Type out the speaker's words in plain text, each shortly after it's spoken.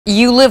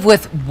You live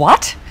with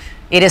what?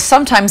 It is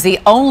sometimes the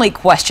only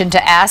question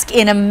to ask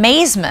in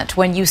amazement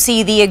when you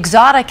see the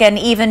exotic and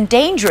even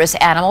dangerous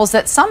animals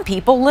that some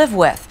people live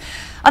with.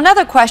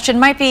 Another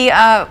question might be,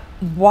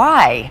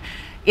 why?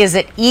 Is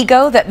it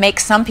ego that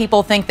makes some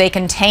people think they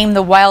can tame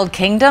the wild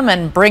kingdom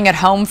and bring it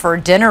home for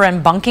dinner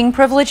and bunking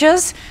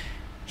privileges?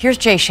 Here's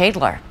Jay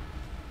Shadler.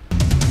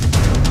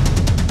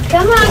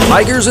 Come on.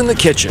 Tigers in the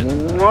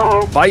kitchen,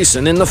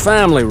 bison in the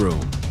family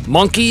room,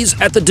 monkeys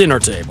at the dinner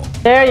table.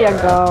 There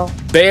you go.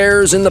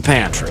 Bears in the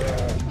pantry.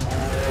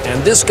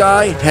 And this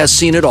guy has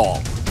seen it all.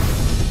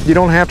 You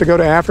don't have to go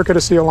to Africa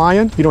to see a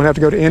lion. You don't have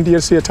to go to India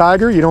to see a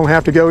tiger. You don't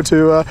have to go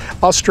to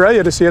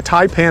Australia to see a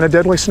taipan, a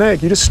deadly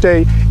snake. You just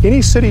stay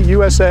any city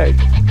USA.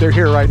 They're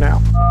here right now.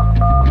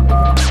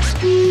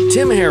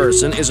 Tim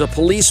Harrison is a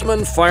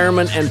policeman,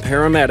 fireman, and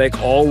paramedic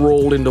all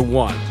rolled into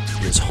one.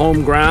 His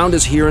home ground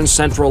is here in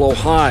central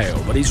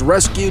Ohio, but he's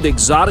rescued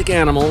exotic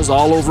animals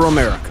all over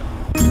America.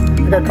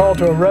 I got called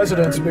to a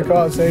residence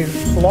because a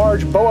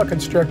large boa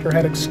constrictor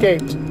had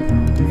escaped.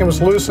 It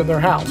was loose in their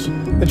house.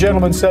 The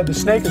gentleman said the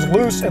snake is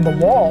loose in the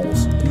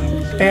walls,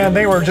 and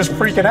they were just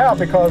freaking out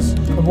because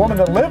the woman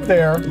that lived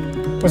there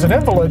was an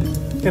invalid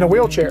in a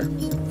wheelchair.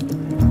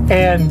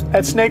 And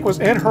that snake was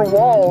in her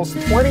walls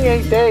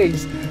 28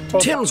 days.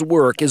 Tim's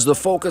work is the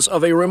focus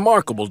of a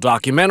remarkable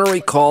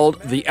documentary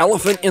called The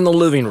Elephant in the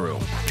Living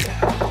Room,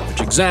 which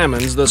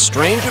examines the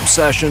strange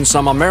obsession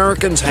some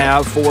Americans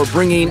have for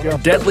bringing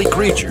deadly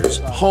creatures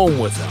home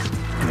with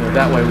them.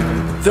 That way we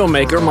can...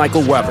 Filmmaker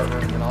Michael Weber.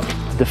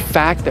 The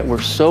fact that we're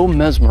so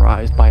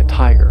mesmerized by a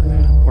tiger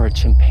or a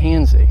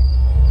chimpanzee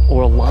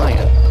or a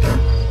lion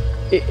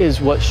is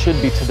what should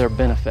be to their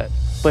benefit.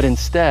 But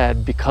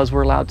instead, because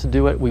we're allowed to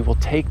do it, we will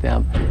take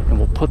them and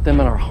we'll put them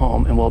in our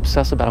home and we'll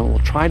obsess about them and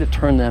we'll try to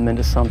turn them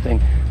into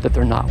something that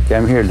they're not.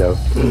 I'm here though.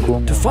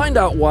 To find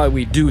out why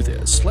we do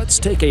this, let's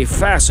take a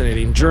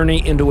fascinating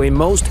journey into a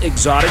most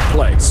exotic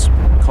place.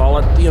 Call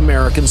it the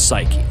American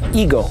psyche.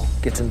 Ego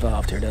gets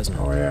involved here, doesn't it?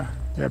 Oh yeah,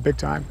 yeah, big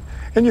time.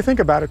 And you think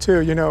about it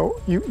too, you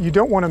know, you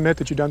don't want to admit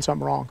that you've done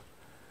something wrong.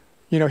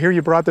 You know, here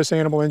you brought this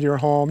animal into your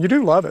home. You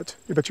do love it,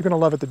 but you're going to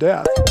love it to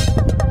death.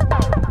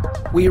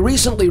 We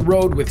recently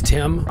rode with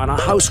Tim on a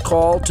house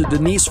call to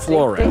Denise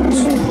Flores,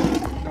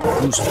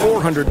 whose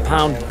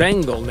 400-pound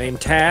Bengal named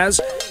Taz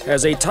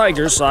has a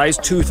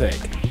tiger-sized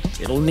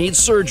toothache. It'll need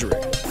surgery,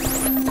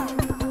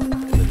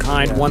 the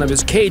kind one of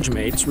his cage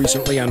mates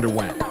recently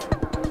underwent.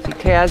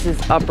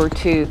 Taz's upper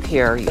tooth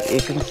here,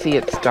 you can see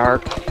it's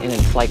dark and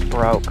it's like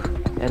broke,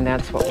 and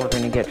that's what we're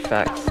going to get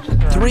fixed.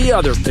 3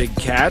 other big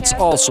cats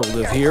also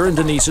live here in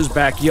Denise's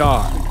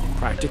backyard,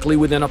 practically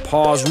within a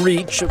paw's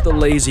reach of the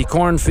lazy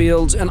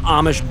cornfields and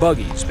Amish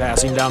buggies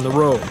passing down the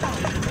road.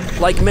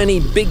 Like many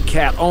big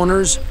cat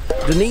owners,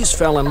 Denise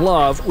fell in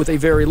love with a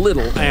very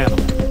little animal.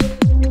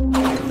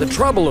 The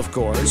trouble, of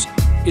course,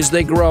 is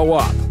they grow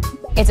up.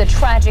 It's a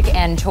tragic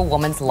end to a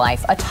woman's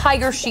life. A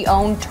tiger she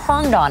owned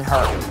turned on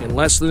her. In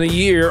less than a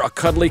year, a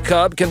cuddly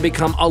cub can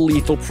become a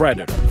lethal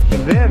predator.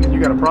 And then you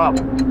got a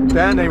problem.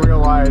 Then they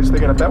realize they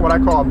got what I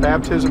call a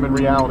baptism in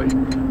reality,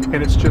 and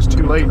it's just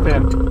too late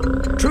then.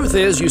 Truth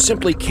is, you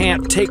simply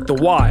can't take the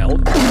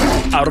wild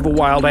out of a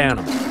wild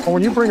animal.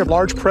 When you bring a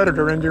large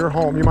predator into your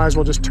home, you might as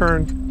well just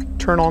turn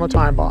on a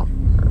time bomb.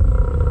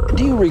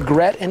 Do you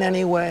regret in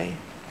any way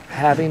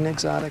having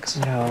exotics?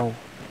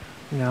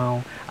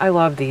 No, I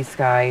love these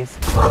guys.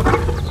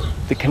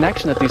 The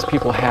connection that these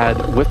people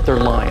had with their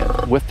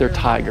lion, with their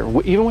tiger,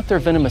 even with their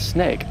venomous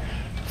snake,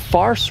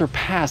 far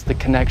surpassed the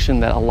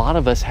connection that a lot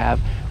of us have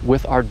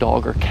with our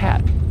dog or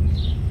cat.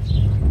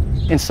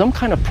 And some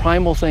kind of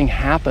primal thing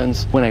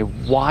happens when a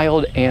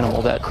wild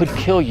animal that could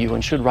kill you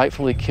and should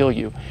rightfully kill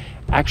you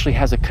actually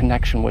has a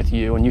connection with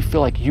you, and you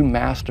feel like you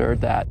mastered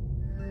that.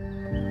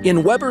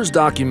 In Weber's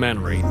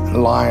documentary,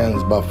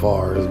 Lions by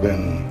far has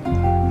been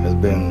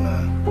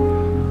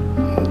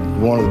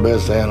one of the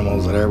best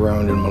animals that I ever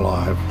owned in my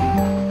life.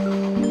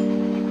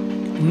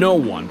 no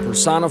one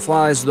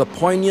personifies the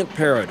poignant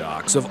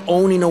paradox of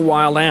owning a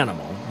wild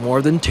animal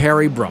more than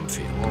Terry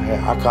Brumfield.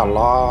 I got a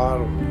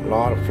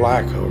lot of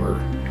flack over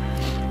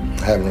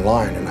having a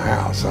lion in the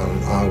house.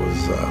 I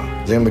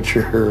was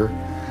immature,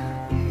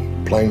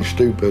 plain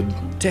stupid.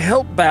 To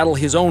help battle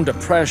his own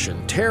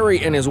depression, Terry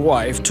and his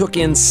wife took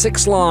in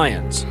 6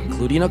 lions,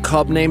 including a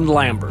cub named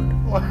Lambert.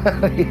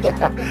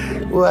 Yeah.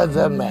 What's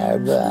the matter,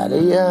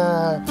 buddy?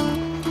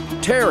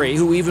 Terry,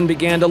 who even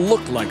began to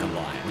look like a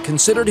lion,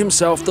 considered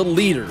himself the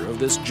leader of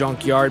this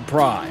junkyard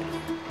pride.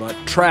 But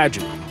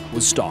tragedy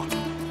was stalking.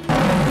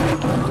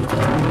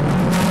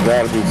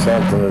 Gotta be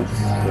something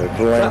that's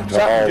linked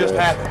to all this.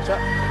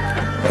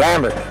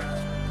 Lambert.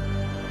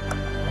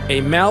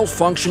 A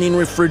malfunctioning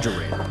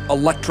refrigerator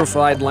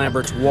electrified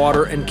Lambert's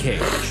water and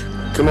cage.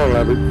 Come on,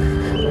 Lambert.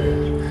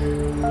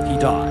 He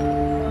died.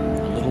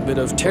 A little bit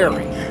of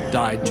Terry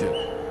died too.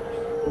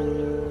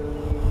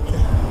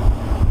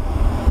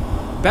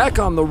 Back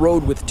on the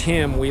road with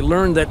Tim, we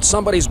learned that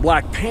somebody's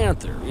Black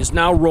Panther is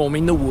now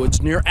roaming the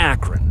woods near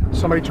Akron.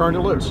 Somebody turned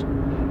it loose.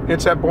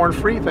 It's that born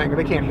free thing.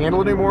 They can't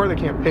handle it anymore. They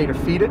can't pay to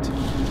feed it.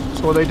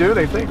 So what they do,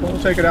 they think, well,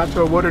 we'll take it out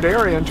to a wooded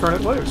area and turn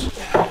it loose.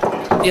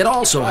 It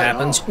also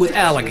happens with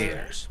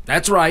alligators.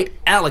 That's right,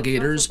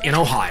 alligators in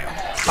Ohio.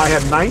 I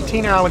had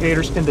 19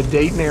 alligators in the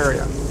Dayton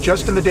area,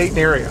 just in the Dayton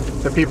area,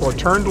 that people had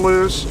turned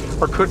loose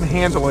or couldn't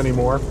handle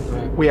anymore.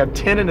 We had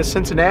 10 in the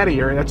Cincinnati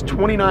area. That's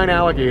 29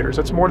 alligators.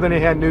 That's more than they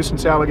had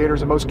nuisance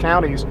alligators in most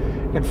counties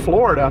in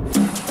Florida.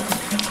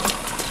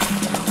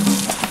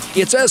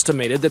 It's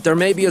estimated that there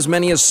may be as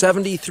many as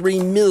 73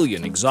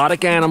 million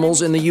exotic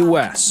animals in the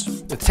U.S.,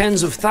 with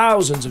tens of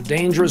thousands of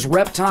dangerous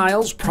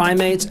reptiles,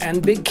 primates,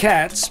 and big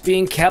cats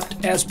being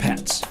kept as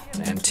pets.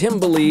 And Tim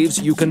believes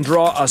you can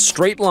draw a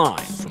straight line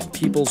from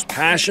people's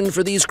passion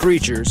for these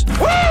creatures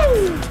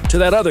to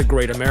that other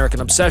great American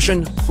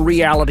obsession,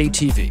 reality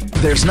TV.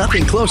 There's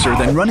nothing closer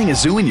than running a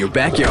zoo in your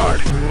backyard.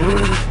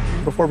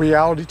 Before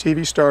reality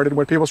TV started,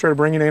 when people started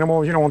bringing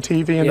animals, on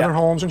TV into their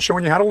homes and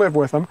showing you how to live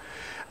with them,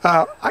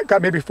 I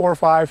got maybe 4 or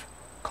 5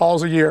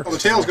 calls a year. Well, the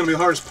tail's going to be the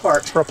hardest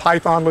part. For a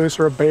python loose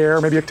or a bear,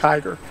 maybe a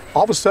tiger.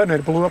 All of a sudden,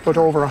 it blew up to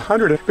over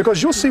 100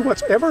 because you'll see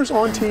whatever's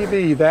on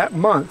TV that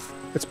month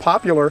that's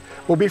popular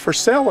will be for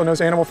sale in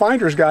those animal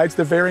finders guides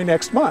the very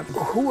next month.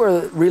 Who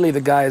are really the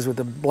guys with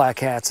the black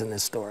hats in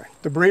this story?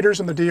 The breeders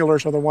and the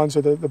dealers are the ones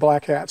with the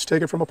black hats.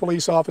 Take it from a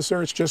police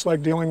officer, it's just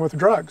like dealing with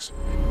drugs.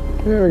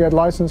 Yeah, we got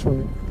license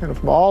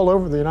from all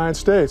over the United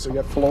States. We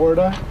got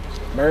Florida,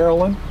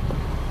 Maryland,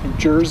 New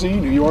Jersey,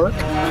 New York.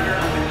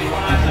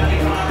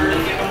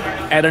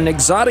 At an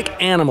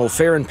exotic animal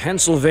fair in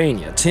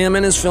Pennsylvania, Tim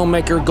and his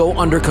filmmaker go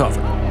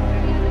undercover.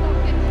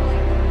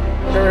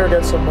 Here we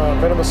got some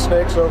venomous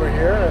snakes over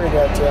here. We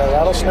got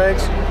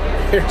rattlesnakes.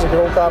 Here's a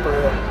good old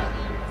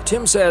copperhead.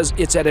 Tim says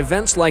it's at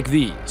events like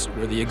these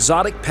where the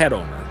exotic pet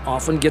owner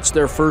often gets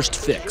their first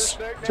fix.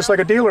 Just like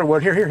a dealer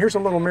would. Here's a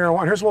little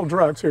marijuana. Here's a little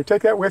drugs. Here,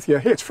 take that with you.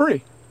 Hey, it's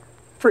free.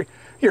 Free.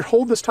 Here,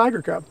 hold this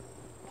tiger cub.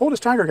 Hold this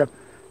tiger cub.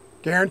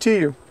 Guarantee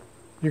you,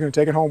 you're going to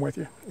take it home with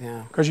you.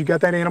 Yeah. Because you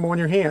got that animal in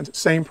your hands.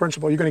 Same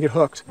principle. You're going to get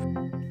hooked.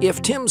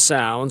 If Tim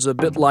sounds a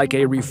bit like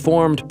a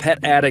reformed pet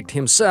addict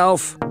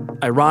himself,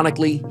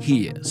 ironically,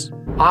 he is.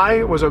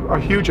 I was a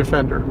huge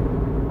offender.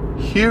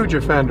 Huge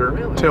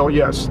offender. Till,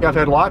 yes, I've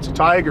had lots of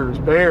tigers,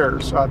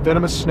 bears,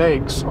 venomous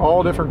snakes,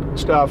 all different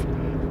stuff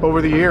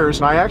over the years,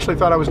 and I actually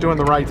thought I was doing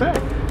the right thing.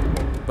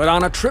 But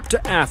on a trip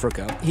to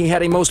Africa, he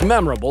had a most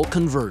memorable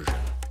conversion.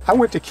 I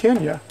went to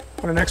Kenya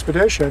on an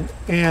expedition,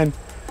 and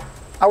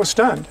I was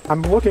stunned.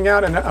 I'm looking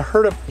out, and a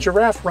herd of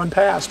giraffe run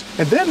past.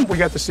 And then we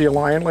got to see a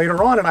lion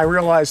later on, and I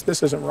realized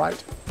this isn't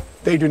right.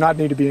 They do not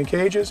need to be in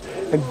cages,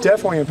 and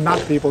definitely not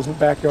people's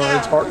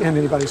backyards or in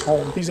anybody's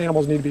home. These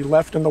animals need to be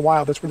left in the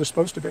wild. That's where they're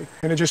supposed to be.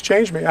 And it just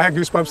changed me. I have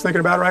goosebumps thinking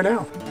about it right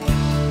now.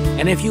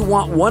 And if you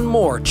want one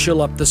more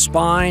chill up the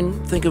spine,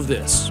 think of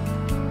this.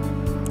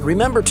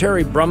 Remember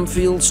Terry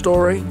Brumfield's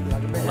story?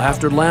 Well,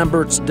 after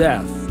Lambert's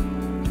death,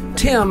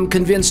 Tim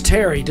convinced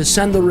Terry to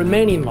send the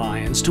remaining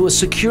lions to a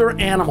secure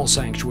animal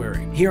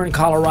sanctuary here in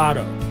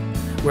Colorado,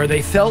 where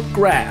they felt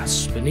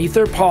grass beneath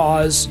their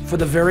paws for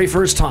the very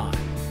first time.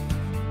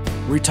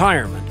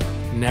 Retirement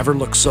never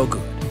looked so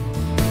good.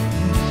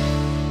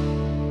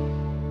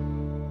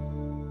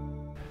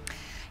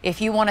 If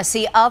you want to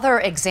see other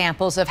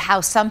examples of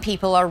how some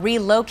people are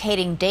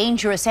relocating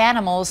dangerous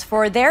animals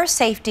for their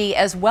safety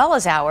as well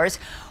as ours,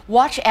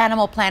 watch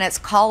Animal Planet's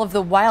Call of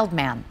the Wild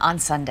Man on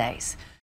Sundays.